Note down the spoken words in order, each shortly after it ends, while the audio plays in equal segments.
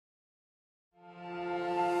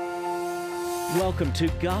Welcome to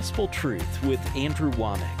Gospel Truth with Andrew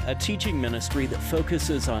Womack, a teaching ministry that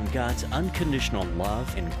focuses on God's unconditional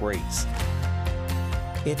love and grace.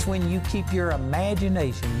 It's when you keep your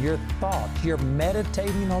imagination, your thoughts, you're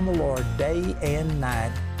meditating on the Lord day and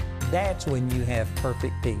night. That's when you have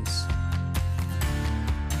perfect peace.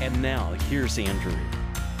 And now, here's Andrew.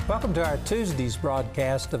 Welcome to our Tuesday's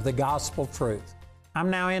broadcast of the Gospel Truth. I'm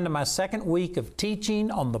now into my second week of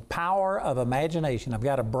teaching on the power of imagination. I've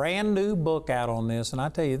got a brand new book out on this, and I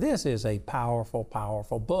tell you, this is a powerful,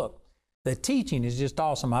 powerful book. The teaching is just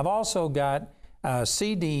awesome. I've also got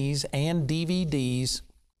CDs and DVDs,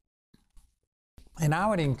 and I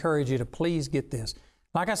would encourage you to please get this.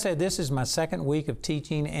 Like I said, this is my second week of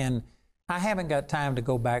teaching, and I haven't got time to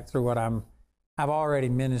go back through what I've already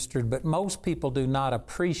ministered, but most people do not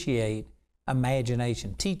appreciate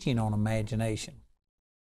imagination, teaching on imagination.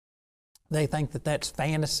 They think that that's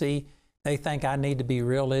fantasy. They think I need to be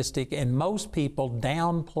realistic, and most people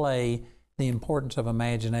downplay the importance of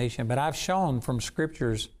imagination. But I've shown from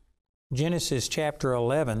Scriptures, Genesis chapter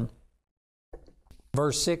 11,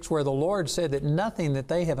 verse 6, where the Lord said that nothing that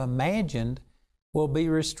they have imagined will be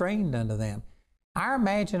restrained unto them. Our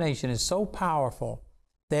imagination is so powerful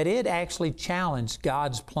that it actually challenged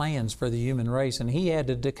God's plans for the human race, and He had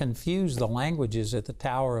to confuse the languages at the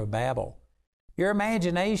Tower of Babel. Your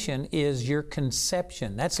imagination is your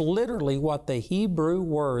conception. That's literally what the Hebrew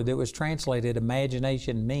word that was translated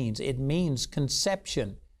imagination means. It means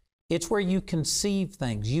conception. It's where you conceive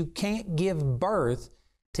things. You can't give birth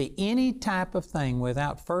to any type of thing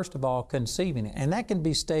without first of all conceiving it. And that can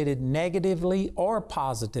be stated negatively or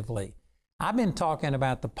positively. I've been talking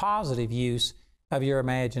about the positive use of your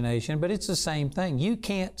imagination, but it's the same thing. You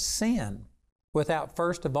can't sin without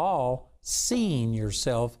first of all seeing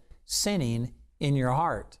yourself sinning in your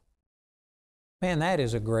heart. Man, that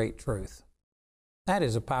is a great truth. That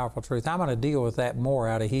is a powerful truth. I'm going to deal with that more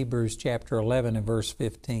out of Hebrews chapter 11 and verse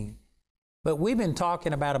 15. But we've been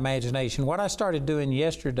talking about imagination. What I started doing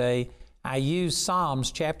yesterday, I used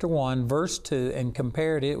Psalms chapter 1 verse 2 and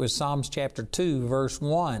compared it with Psalms chapter 2 verse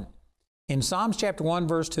 1. In Psalms chapter 1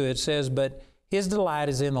 verse 2 it says, "But His delight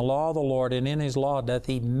is in the law of the Lord, and in His law doth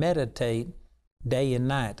He meditate day and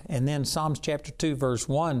night." And then Psalms chapter 2 verse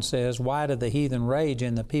 1 says, "Why do the heathen rage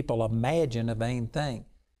and the people imagine a vain thing?"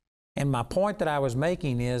 And my point that I was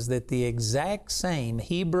making is that the exact same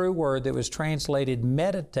Hebrew word that was translated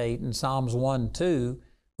meditate in Psalms 1:2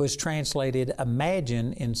 was translated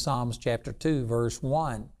imagine in Psalms chapter 2 verse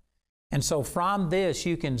 1. And so from this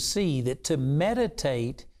you can see that to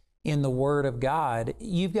meditate in the Word of God,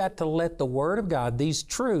 you've got to let the Word of God, these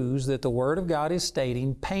truths that the Word of God is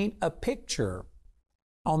stating, paint a picture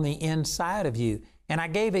on the inside of you. And I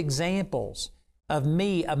gave examples of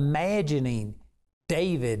me imagining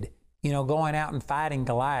David, going out and fighting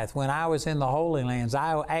Goliath. When I was in the Holy Lands,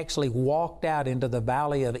 I actually walked out into the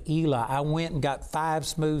valley of Elah. I went and got 5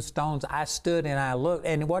 smooth stones. I stood and I looked,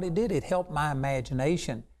 and what it did, it helped my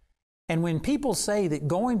imagination. And when people say that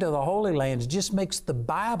going to the Holy Lands just makes the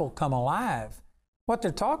Bible come alive, what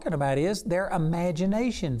they're talking about is their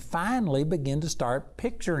imagination finally begin to start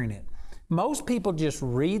picturing it. Most people just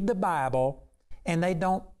read the Bible and they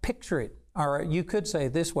don't picture it. Or you could say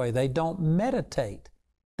it this way, they don't meditate.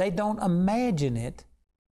 They don't imagine it,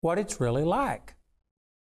 what it's really like.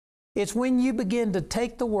 It's when you begin to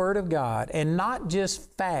take the Word of God and not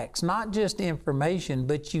just facts, not just information,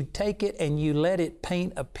 but you take it and you let it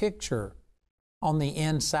paint a picture on the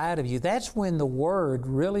inside of you. That's when the Word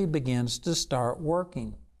really begins to start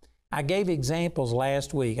working. I gave examples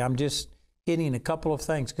last week. I'm just hitting a couple of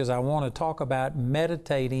things because I want to talk about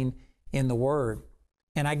meditating in the Word.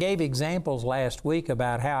 And I gave examples last week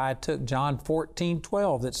about how I took John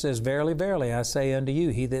 14:12 that says, "Verily, verily, I say unto you,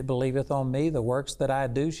 he that believeth on me, the works that I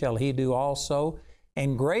do shall he do also,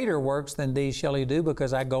 and greater works than these shall he do,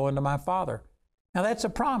 because I go unto my Father." Now that's a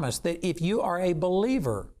promise that if you are a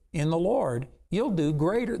believer in the Lord, you'll do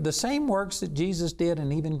greater, the same works that Jesus did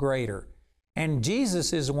and even greater. And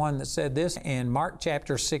Jesus is the one that said this in Mark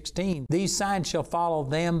chapter 16, "These signs shall follow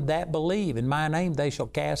them that believe. In my name they shall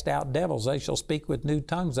cast out devils. They shall speak with new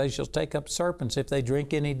tongues. They shall take up serpents. If they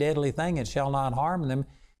drink any deadly thing, it shall not harm them.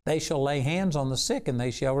 They shall lay hands on the sick, and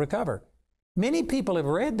they shall recover." Many people have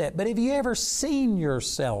read that, but have you ever seen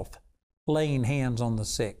yourself laying hands on the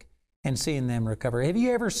sick and seeing them recover? Have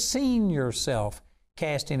you ever seen yourself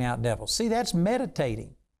casting out devils? See, that's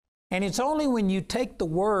meditating. And it's only when you take the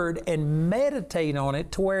Word and meditate on it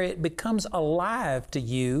to where it becomes alive to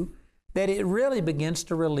you that it really begins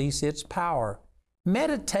to release its power.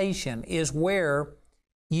 Meditation is where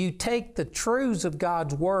you take the truths of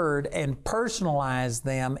God's Word and personalize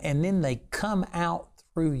them, and then they come out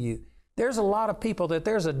through you. There's a lot of people that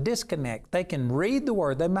there's a disconnect. They can read the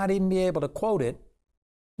Word, they might even be able to quote it,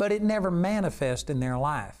 but it never manifests in their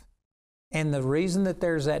life. And the reason that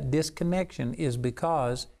there's that disconnection is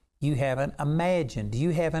because you haven't imagined,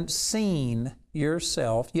 you haven't seen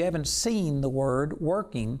yourself, you haven't seen the Word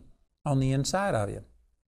working on the inside of you.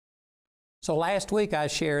 So last week I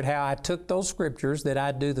shared how I took those scriptures that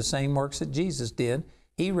I'd do the same works that Jesus did.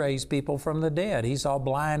 He raised people from the dead. He saw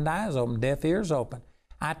blind eyes open, deaf ears open.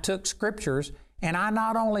 I took scriptures and I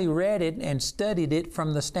not only read it and studied it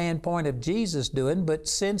from the standpoint of Jesus doing, but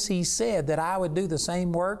since He said that I would do the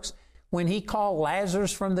same works, when He called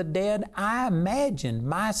Lazarus from the dead, I imagined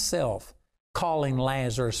myself calling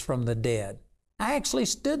Lazarus from the dead. I actually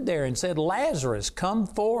stood there and said, Lazarus, come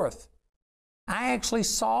forth. I actually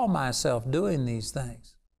saw myself doing these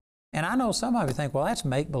things. And I know some of you think, well, that's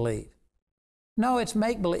make-believe. No, it's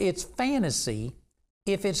make-believe. It's fantasy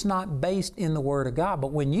if it's not based in the Word of God.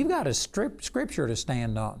 But when you've got a scripture to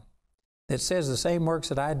stand on that says the same works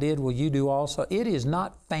that I did will you do also, it is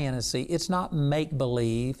not fantasy. It's not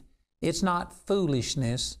make-believe. It's not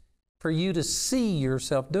foolishness for you to see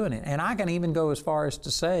yourself doing it. And I can even go as far as to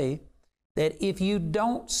say that if you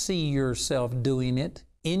don't see yourself doing it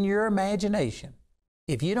in your imagination,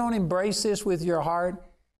 if you don't embrace this with your heart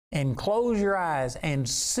and close your eyes and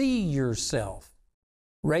see yourself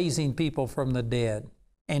raising people from the dead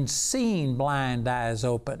and seeing blind eyes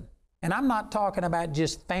open, and I'm not talking about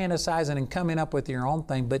just fantasizing and coming up with your own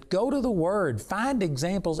thing, but go to the Word, find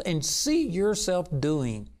examples, and see yourself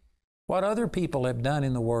doing what other people have done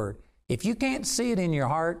in the Word. If you can't see it in your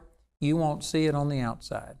heart, you won't see it on the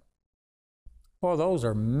outside. Well, those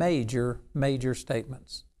are major, major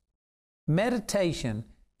statements. Meditation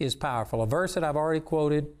is powerful. A verse that I've already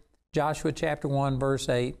quoted, Joshua chapter 1, verse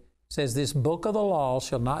 8, says, this book of the law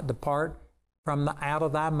shall not depart out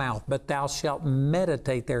of thy mouth, but thou shalt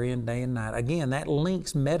meditate therein day and night. Again, that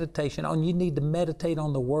links meditation on, you need to meditate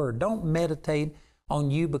on the Word. Don't meditate on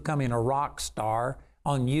you becoming a rock star,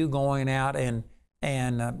 on you going out and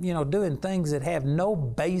doing things that have no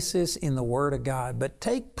basis in the Word of God. But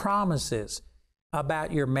take promises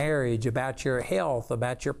about your marriage, about your health,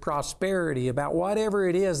 about your prosperity, about whatever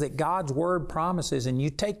it is that God's Word promises, and you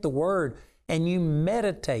take the Word and you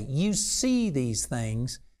meditate. You see these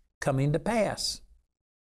things coming to pass.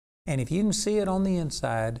 And if you can see it on the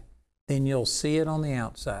inside, then you'll see it on the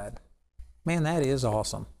outside. Man, that is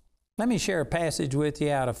awesome. Let me share a passage with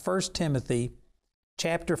you out of 1 Timothy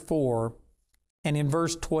chapter 4, and in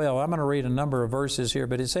verse 12. I'm going to read a number of verses here,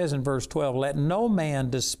 but it says in verse 12, let no man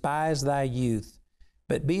despise thy youth,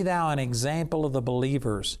 but be thou an example of the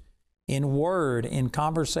believers, in word, in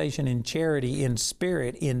conversation, in charity, in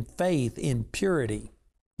spirit, in faith, in purity.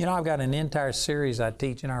 You know, I've got an entire series I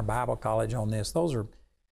teach in our Bible college on this. Those are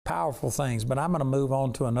powerful things, but I'm going to move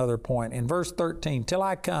on to another point. In verse 13, till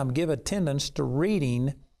I come, give attendance to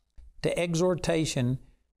reading, to exhortation,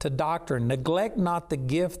 to doctrine. Neglect not the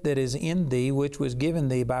gift that is in thee, which was given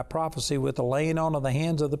thee by prophecy with the laying on of the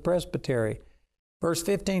hands of the presbytery. Verse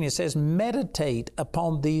 15, it says, meditate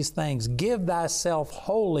upon these things. Give thyself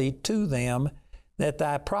wholly to them, that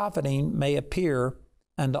thy profiting may appear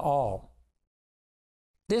unto all.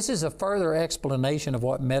 This is a further explanation of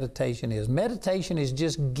what meditation is. Meditation is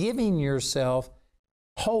just giving yourself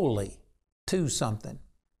wholly to something,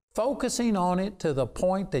 focusing on it to the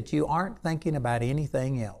point that you aren't thinking about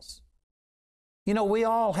anything else. You know, we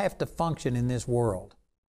all have to function in this world.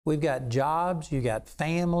 We've got jobs, you've got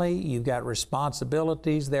family, you've got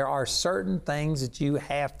responsibilities. There are certain things that you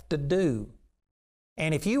have to do.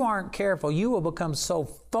 And if you aren't careful, you will become so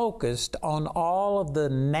focused on all of the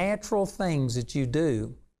natural things that you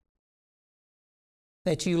do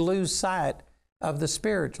that you lose sight of the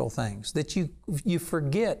spiritual things, that you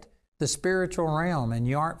forget the spiritual realm and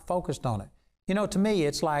you aren't focused on it. You know, to me,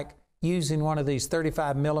 it's like using one of these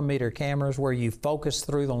 35 millimeter cameras where you focus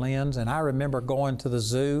through the lens. And I remember going to the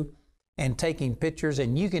zoo and taking pictures,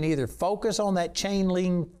 and you can either focus on that chain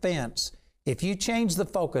link fence. If you change the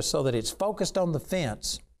focus so that it's focused on the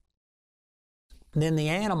fence, then the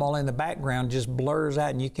animal in the background just blurs out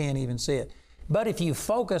and you can't even see it. But if you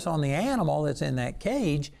focus on the animal that's in that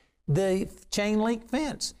cage, the chain link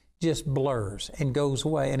fence just blurs and goes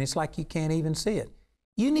away, and it's like you can't even see it.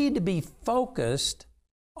 You need to be focused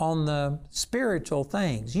on the spiritual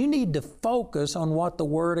things. You need to focus on what the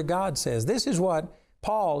Word of God says. This is what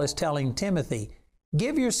Paul is telling Timothy.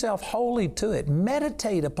 Give yourself wholly to it.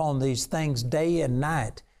 Meditate upon these things day and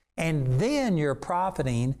night, and then your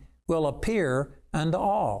profiting will appear unto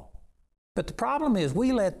all. But the problem is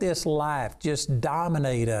we let this life just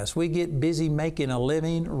dominate us. We get busy making a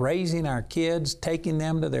living, raising our kids, taking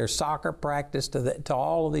them to their soccer practice, to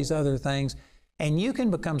all of these other things. And you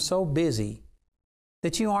can become so busy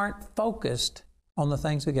that you aren't focused on the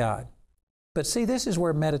things of God. But see, this is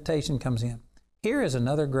where meditation comes in. Here is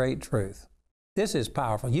another great truth. This is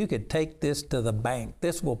powerful. You could take this to the bank.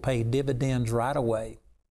 This will pay dividends right away.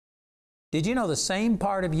 Did you know the same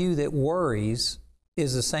part of you that worries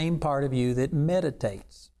is the same part of you that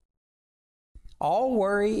meditates? All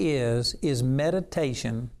worry is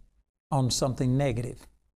meditation on something negative.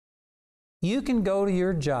 You can go to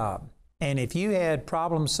your job, and if you had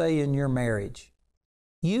problems, say, in your marriage,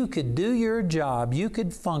 you could do your job, you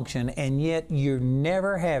could function, and yet you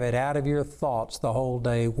never have it out of your thoughts the whole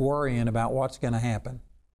day worrying about what's going to happen.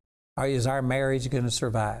 Or is our marriage going to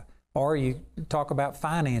survive? Or you talk about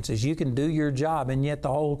finances. You can do your job, and yet the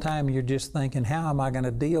whole time you're just thinking, how am I going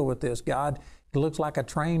to deal with this, God? It looks like a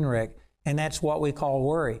train wreck. And that's what we call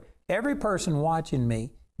worry. Every person watching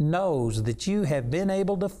me knows that you have been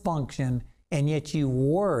able to function, and yet you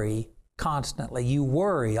worry constantly. You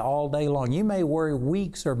worry all day long. You may worry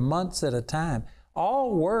weeks or months at a time.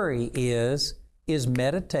 All worry is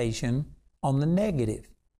meditation on the negative.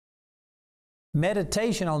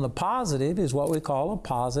 Meditation on the positive is what we call a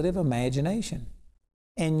positive imagination.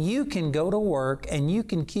 And you can go to work and you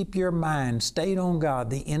can keep your mind stayed on God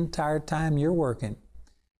the entire time you're working.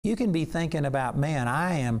 You can be thinking about, man,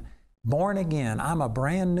 I am born again. I'm a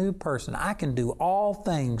brand new person. I can do all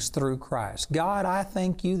things through Christ. God, I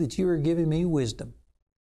thank you that you are giving me wisdom.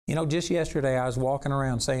 You know, just yesterday I was walking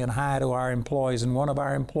around saying hi to our employees, and one of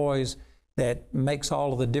our employees that makes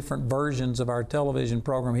all of the different versions of our television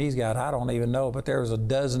program he's got, I don't even know, but there was a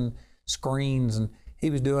dozen screens, and he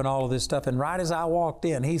was doing all of this stuff. And right as I walked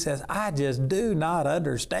in, he says, I just do not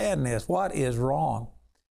understand this. What is wrong?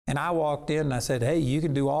 And I walked in and I said, hey, you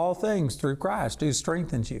can do all things through Christ who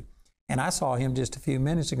strengthens you. And I saw him just a few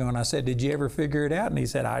minutes ago, and I said, did you ever figure it out? And he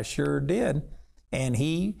said, I sure did. And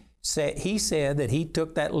he said that he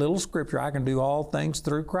took that little scripture, I can do all things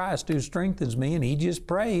through Christ who strengthens me, and he just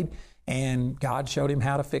prayed, and God showed him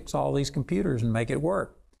how to fix all these computers and make it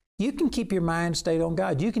work. You can keep your mind stayed on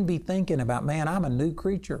God. You can be thinking about, man, I'm a new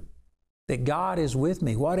creature, that God is with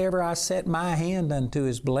me. Whatever I set my hand unto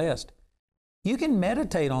is blessed. You can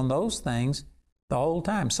meditate on those things the whole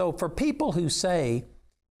time. So for people who say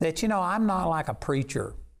that, you know, I'm not like a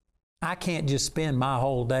preacher, I can't just spend my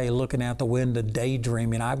whole day looking out the window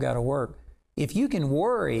daydreaming, I've got to work. If you can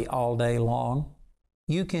worry all day long,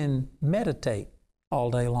 you can meditate all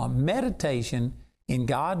day long. Meditation in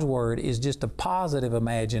God's Word is just a positive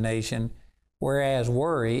imagination, whereas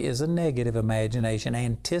worry is a negative imagination,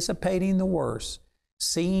 anticipating the worst,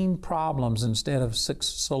 seeing problems instead of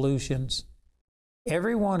solutions.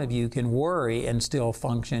 Every one of you can worry and still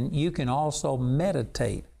function. You can also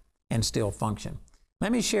meditate and still function.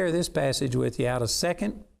 Let me share this passage with you out of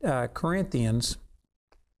 2 Corinthians,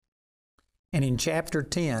 and in chapter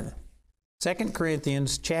 10. 2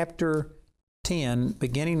 Corinthians chapter 10,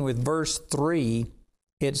 beginning with verse 3,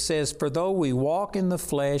 it says, for though we walk in the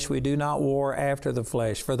flesh, we do not war after the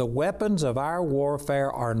flesh. For the weapons of our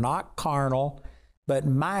warfare are not carnal, but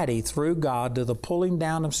mighty through God to the pulling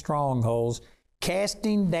down of strongholds,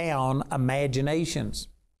 casting down imaginations.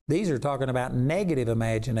 These are talking about negative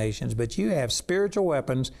imaginations, but you have spiritual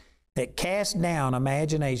weapons that cast down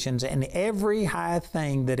imaginations and every high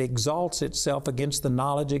thing that exalts itself against the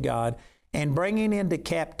knowledge of God, and bringing into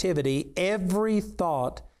captivity every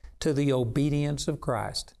thought to the obedience of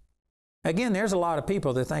Christ. Again, there's a lot of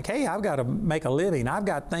people that think, hey, I've got to make a living. I've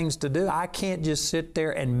got things to do. I can't just sit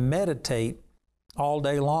there and meditate all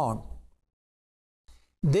day long.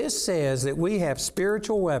 This says that we have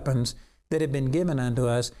spiritual weapons that have been given unto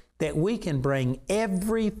us that we can bring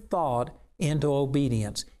every thought into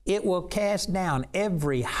obedience. It will cast down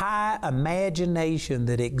every high imagination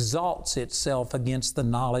that exalts itself against the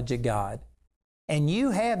knowledge of God. And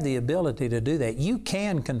you have the ability to do that. You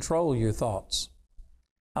can control your thoughts.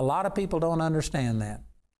 A lot of people don't understand that.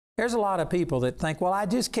 There's a lot of people that think, well, I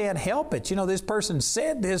just can't help it. You know, this person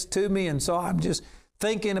said this to me, and so I'm just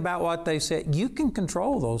thinking about what they said. You can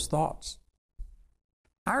control those thoughts.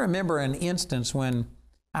 I remember an instance when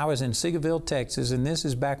I was in Seagoville, Texas, and this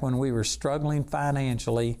is back when we were struggling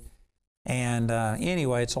financially. And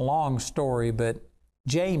anyway, it's a long story, but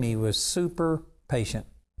Jamie was super patient.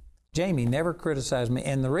 Jamie never criticized me.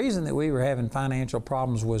 And the reason that we were having financial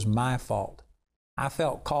problems was my fault. I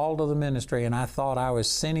felt called to the ministry, and I thought I was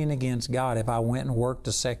sinning against God if I went and worked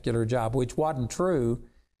a secular job, which wasn't true,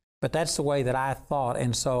 but that's the way that I thought.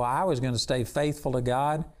 And so I was going to stay faithful to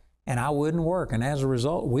God, and I wouldn't work. And as a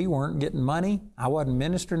result, we weren't getting money. I wasn't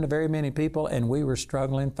ministering to very many people, and we were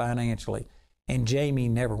struggling financially. And Jamie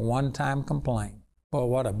never one time complained. Well,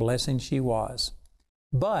 what a blessing she was.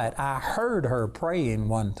 But I heard her praying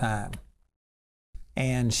one time.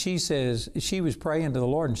 And she says, she was praying to the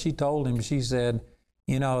Lord, and she told him, she said,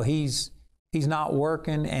 you know, he's not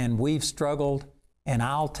working, and we've struggled, and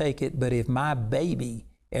I'll take it. But if my baby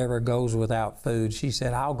ever goes without food, she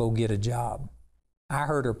said, I'll go get a job. I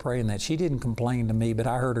heard her praying that. She didn't complain to me, but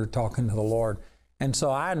I heard her talking to the Lord. And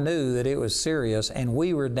so I knew that it was serious, and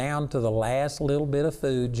we were down to the last little bit of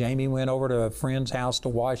food. Jamie went over to a friend's house to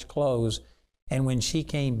wash clothes, and when she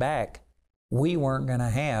came back, we weren't going to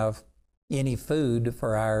have any food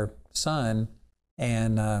for our son,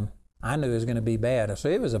 and I knew it was going to be bad. So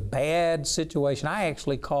it was a bad situation. I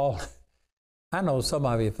actually called, I know some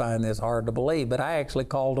of you find this hard to believe, but I actually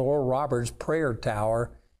called Oral Roberts' prayer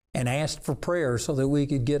tower and asked for prayer so that we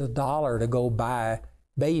could get $1 to go buy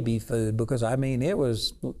baby food, because I mean, it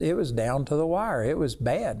was down to the wire. It was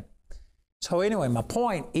bad. So anyway, my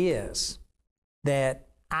point is that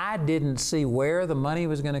I didn't see where the money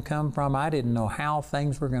was going to come from. I didn't know how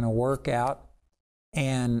things were going to work out.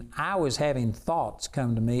 And I was having thoughts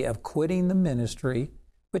come to me of quitting the ministry,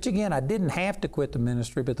 which again, I didn't have to quit the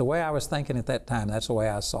ministry, but the way I was thinking at that time, that's the way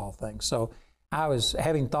I saw things. So I was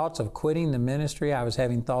having thoughts of quitting the ministry. I was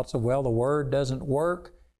having thoughts of, well, the Word doesn't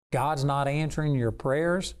work. God's not answering your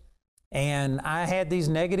prayers. And I had these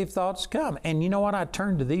negative thoughts come. And you know what? I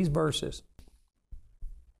turned to these verses.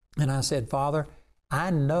 And I said, Father, I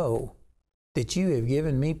know that you have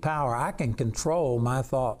given me power. I can control my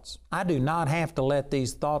thoughts. I do not have to let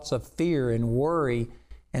these thoughts of fear and worry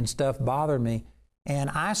and stuff bother me. And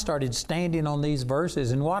I started standing on these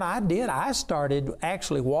verses. And what I did, I started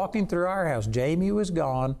actually walking through our house. Jamie was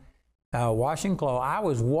gone, washing clothes. I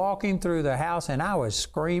was walking through the house, and I was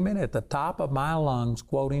screaming at the top of my lungs,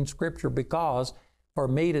 quoting Scripture, because for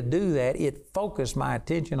me to do that, it focused my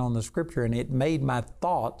attention on the Scripture, and it made my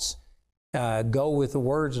thoughts go with the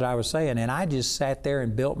words that I was saying. And I just sat there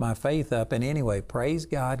and built my faith up. And anyway, praise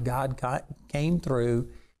God, God came through.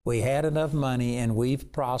 We had enough money, and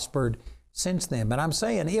we've prospered since then. But I'm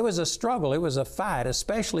saying it was a struggle. It was a fight,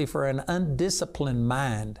 especially for an undisciplined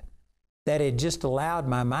mind that had just allowed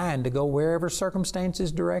my mind to go wherever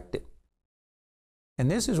circumstances directed. And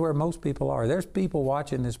this is where most people are. There's people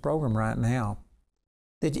watching this program right now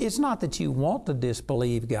that it's not that you want to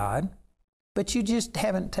disbelieve God, but you just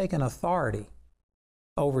haven't taken authority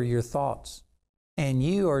over your thoughts. And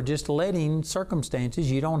you are just letting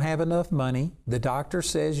circumstances, you don't have enough money, the doctor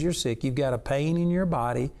says you're sick, you've got a pain in your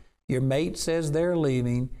body, your mate says they're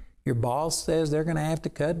leaving, your boss says they're going to have to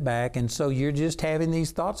cut back, and so you're just having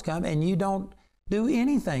these thoughts come, and you don't do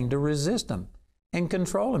anything to resist them and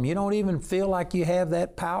control them. You don't even feel like you have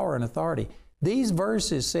that power and authority. These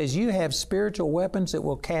verses says you have spiritual weapons that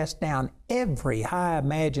will cast down every high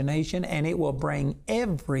imagination, and it will bring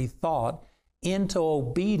every thought into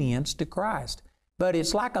obedience to Christ. But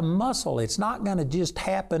it's like a muscle. It's not going to just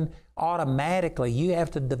happen automatically. You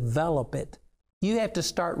have to develop it. You have to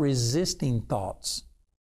start resisting thoughts.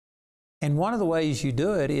 And one of the ways you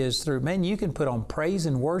do it is through, you can put on praise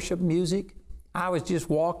and worship music. I was just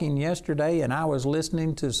walking yesterday, and I was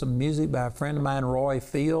listening to some music by a friend of mine, Roy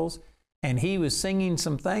Fields, and he was singing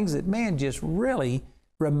some things that, just really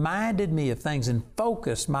reminded me of things and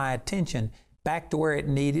focused my attention back to where it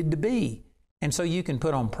needed to be. And so you can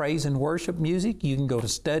put on praise and worship music. You can go to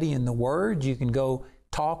study in the Word. You can go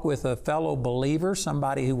talk with a fellow believer,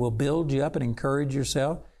 somebody who will build you up and encourage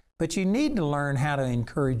yourself. But you need to learn how to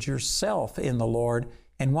encourage yourself in the Lord.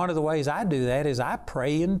 And one of the ways I do that is I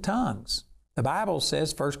pray in tongues. The Bible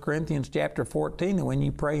says, 1 Corinthians chapter 14, that when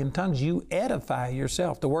you pray in tongues, you edify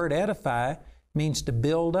yourself. The word edify means to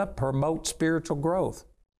build up, promote spiritual growth.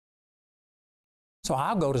 So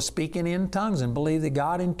I'll go to speaking in tongues and believe that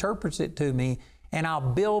God interprets it to me, and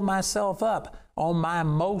I'll build myself up on my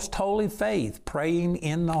most holy faith, praying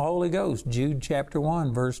in the Holy Ghost, Jude chapter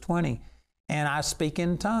 1, verse 20. And I speak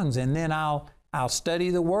in tongues, and then I'll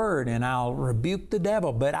study the Word, and I'll rebuke the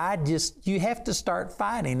devil. But you have to start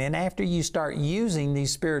fighting. And after you start using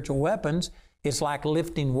these spiritual weapons, it's like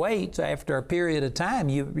lifting weights. After a period of time,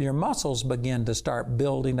 your muscles begin to start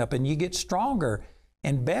building up, and you get stronger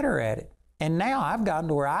and better at it. And now I've gotten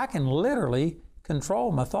to where I can literally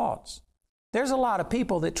control my thoughts. There's a lot of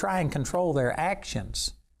people that try and control their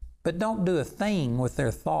actions, but don't do a thing with their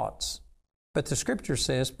thoughts. But the Scripture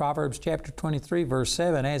says, Proverbs chapter 23, verse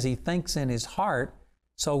 7, as he thinks in his heart,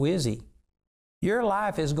 so is he. Your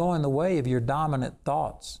life is going the way of your dominant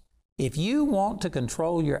thoughts. If you want to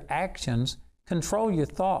control your actions, control your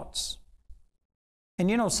thoughts. And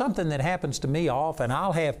you know, something that happens to me often,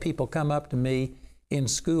 I'll have people come up to me in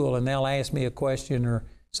school and they'll ask me a question or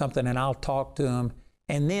something and I'll talk to them.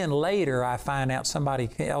 And then later I find out somebody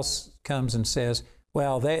else comes and says,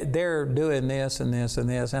 well, they're doing this and this and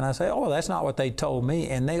this. And I say, oh, that's not what they told me.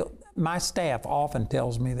 And my staff often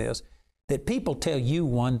tells me this, that people tell you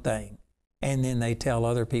one thing and then they tell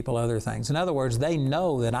other people other things. In other words, they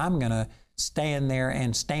know that I'm going to stand there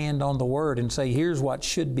and stand on the Word and say, here's what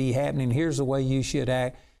should be happening, here's the way you should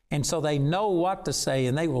act. And so they know what to say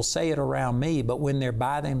and they will say it around me, but when they're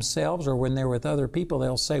by themselves or when they're with other people,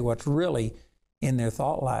 they'll say what's really in their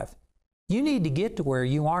thought life. You need to get to where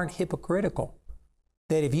you aren't hypocritical.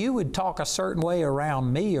 That if you would talk a certain way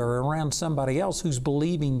around me or around somebody else who's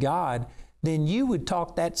believing God, then you would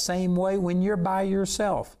talk that same way when you're by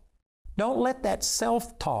yourself. Don't let that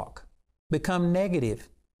self-talk become negative.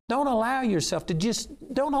 Don't allow your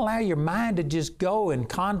mind to just go and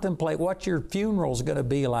contemplate what your funeral's going to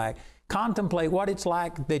be like. Contemplate what it's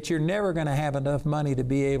like that you're never going to have enough money to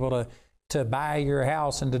be able to buy your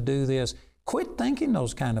house and to do this. Quit thinking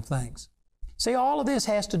those kind of things. See, all of this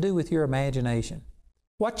has to do with your imagination.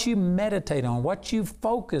 What you meditate on, what you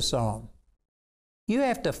focus on. You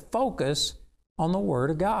have to focus on the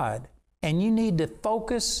Word of God. And you need to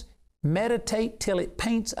focus, meditate till it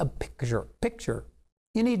paints a picture.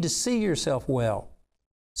 You need to see yourself well.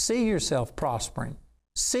 See yourself prospering.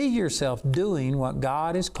 See yourself doing what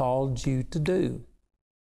God has called you to do.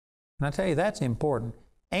 And I tell you, that's important.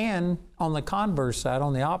 And on the converse side,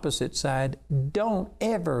 on the opposite side, don't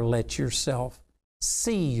ever let yourself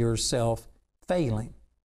see yourself failing.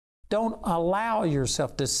 Don't allow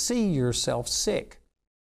yourself to see yourself sick.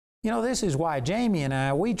 You know, this is why Jamie and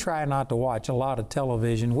I, we try not to watch a lot of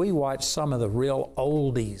television. We watch some of the real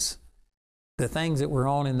oldies, the things that were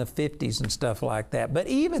on in the 50s and stuff like that. But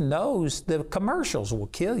even those, the commercials will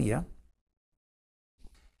kill you.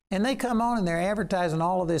 And they come on and they're advertising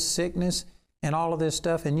all of this sickness and all of this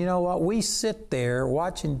stuff. And you know what? We sit there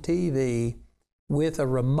watching TV with a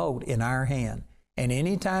remote in our hand. And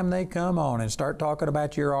anytime they come on and start talking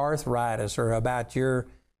about your arthritis or about your,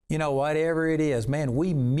 you know, whatever it is, man,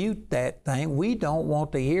 we mute that thing. We don't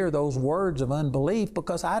want to hear those words of unbelief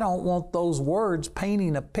because I don't want those words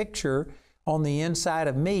painting a picture on the inside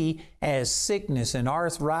of me as sickness and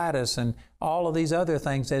arthritis and all of these other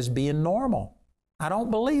things as being normal. I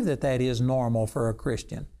don't believe that that is normal for a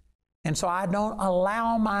Christian. And so I don't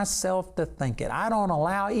allow myself to think it. I don't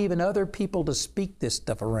allow even other people to speak this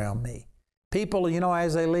stuff around me. People, you know,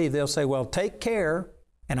 as they leave, they'll say, well, take care.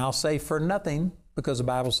 And I'll say for nothing, because the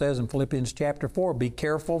Bible says in Philippians chapter 4, be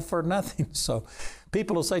careful for nothing. So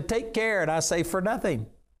people will say, take care. And I say for nothing.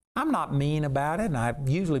 I'm not mean about it. And I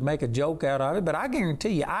usually make a joke out of it. But I guarantee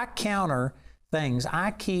you, I counter things.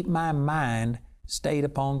 I keep my mind stayed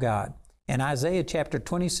upon God. And Isaiah chapter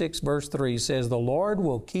 26 verse 3 says, the Lord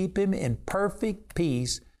will keep him in perfect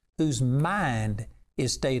peace whose mind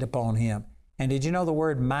is stayed upon him. And did you know the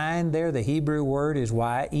word mind there, the Hebrew word is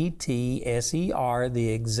Y-E-T-S-E-R, the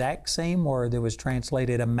exact same word that was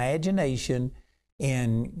translated imagination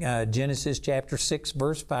in Genesis chapter 6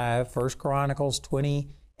 verse 5, 1 Chronicles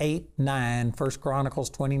 28:9, 1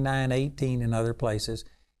 Chronicles 29:18, and other places.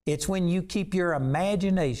 It's when you keep your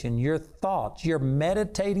imagination, your thoughts, you're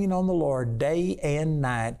meditating on the Lord day and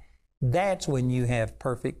night, that's when you have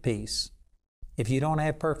perfect peace. If you don't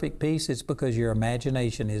have perfect peace, it's because your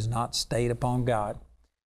imagination is not stayed upon God.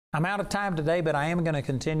 I'm out of time today, but I am going to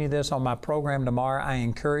continue this on my program tomorrow. I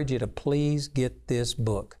encourage you to please get this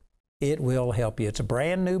book. It will help you. It's a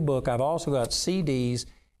brand new book. I've also got CDs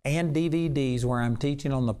and DVDs where I'm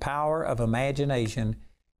teaching on the power of imagination.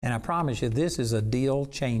 And I promise you, this is a deal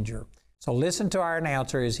changer. So listen to our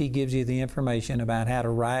announcer as he gives you the information about how to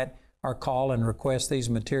write or call and request these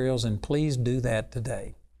materials, and please do that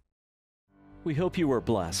today. We hope you were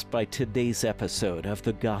blessed by today's episode of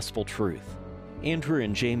The Gospel Truth. Andrew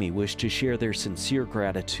and Jamie wish to share their sincere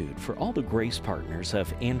gratitude for all the grace partners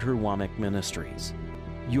of Andrew Wommack Ministries.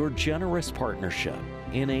 Your generous partnership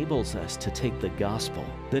enables us to take the gospel,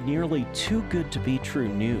 the nearly too good to be true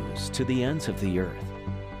news, to the ends of the earth.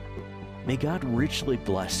 May God richly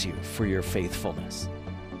bless you for your faithfulness.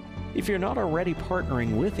 If you're not already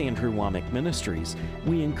partnering with Andrew Wommack Ministries,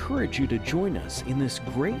 we encourage you to join us in this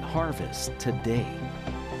great harvest today.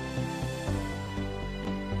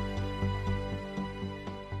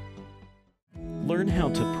 Learn how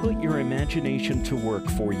to put your imagination to work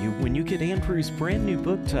for you when you get Andrew's brand new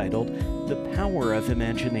book titled The Power of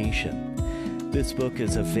Imagination. This book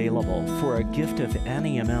is available for a gift of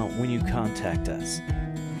any amount when you contact us.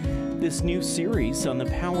 This new series on the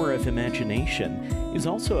power of imagination is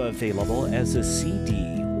also available as a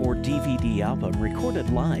CD or DVD album recorded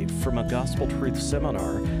live from a Gospel Truth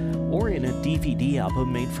seminar, or in a DVD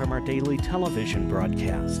album made from our daily television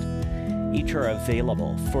broadcast. Each are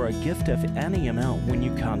available for a gift of any amount when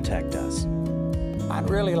you contact us. I'd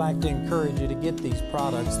really like to encourage you to get these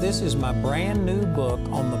products. This is my brand new book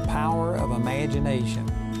on the power of imagination.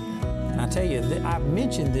 And I tell you, I've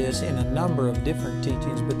mentioned this in a number of different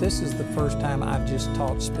teachings, but this is the first time I've just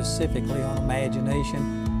taught specifically on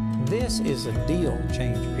imagination. This is a deal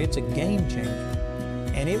changer. It's a game changer.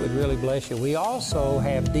 And it would really bless you. We also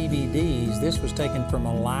have DVDs. This was taken from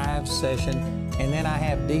a live session. And then I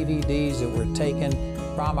have DVDs that were taken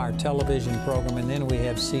from our television program. And then we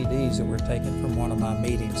have CDs that were taken from one of my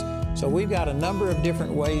meetings. So we've got a number of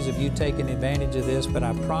different ways of you taking advantage of this. But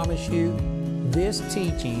I promise you, this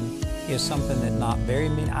teaching is something that not very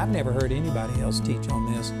many, I've never heard anybody else teach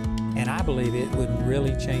on this. And I believe it would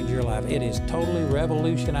really change your life. It has totally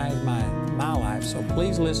revolutionized my life. So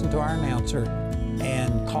please listen to our announcer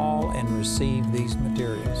and call and receive these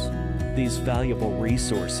materials. These valuable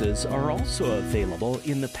resources are also available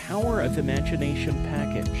in the Power of Imagination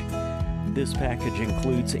package. This package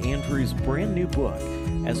includes Andrew's brand new book,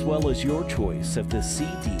 as well as your choice of the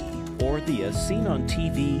CD or the As Seen on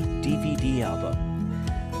TV DVD album.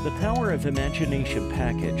 The Power of Imagination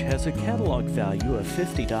package has a catalog value of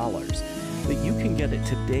 $50, but you can get it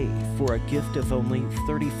today for a gift of only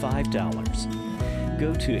 $35.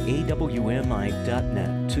 Go to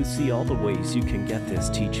awmi.net to see all the ways you can get this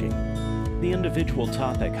teaching. The individual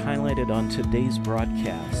topic highlighted on today's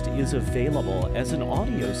broadcast is available as an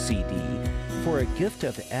audio CD for a gift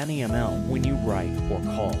of any amount when you write or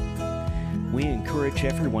call. We encourage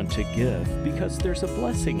everyone to give because there's a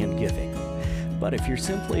blessing in giving. But if you're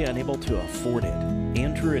simply unable to afford it,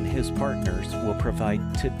 Andrew and his partners will provide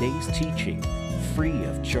today's teaching free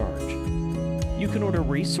of charge. You can order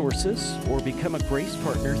resources or become a Grace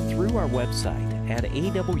Partner through our website at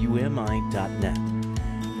awmi.net.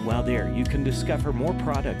 While there, you can discover more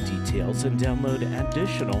product details and download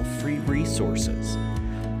additional free resources.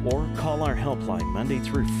 Or call our helpline Monday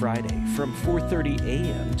through Friday from 4:30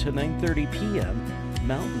 a.m. to 9:30 p.m.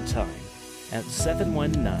 Mountain Time at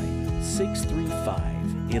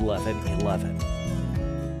 719-635-1111.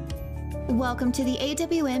 Welcome to the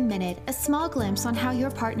AWM Minute, a small glimpse on how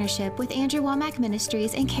your partnership with Andrew Wommack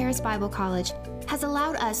Ministries and Charis Bible College has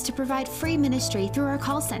allowed us to provide free ministry through our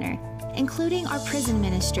call center, including our prison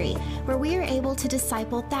ministry, where we are able to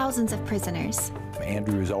disciple thousands of prisoners.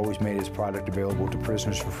 Andrew has always made his product available to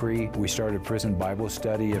prisoners for free. We started prison Bible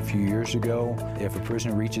study a few years ago. If a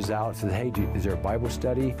prisoner reaches out and says, hey, is there a Bible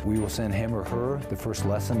study? We will send him or her the first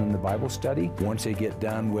lesson in the Bible study. Once they get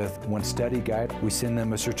done with one study guide, we send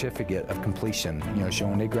them a certificate of completion,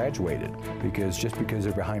 showing they graduated. Because just because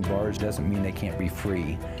they're behind bars doesn't mean they can't be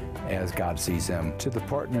free as God sees them. To the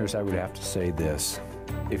partners, I would have to say this.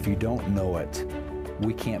 If you don't know it,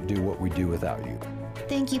 we can't do what we do without you.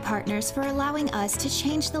 Thank you, partners, for allowing us to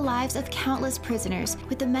change the lives of countless prisoners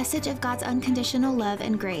with the message of God's unconditional love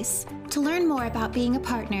and grace. To learn more about being a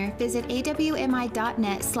partner, visit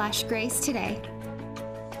awmi.net/grace today.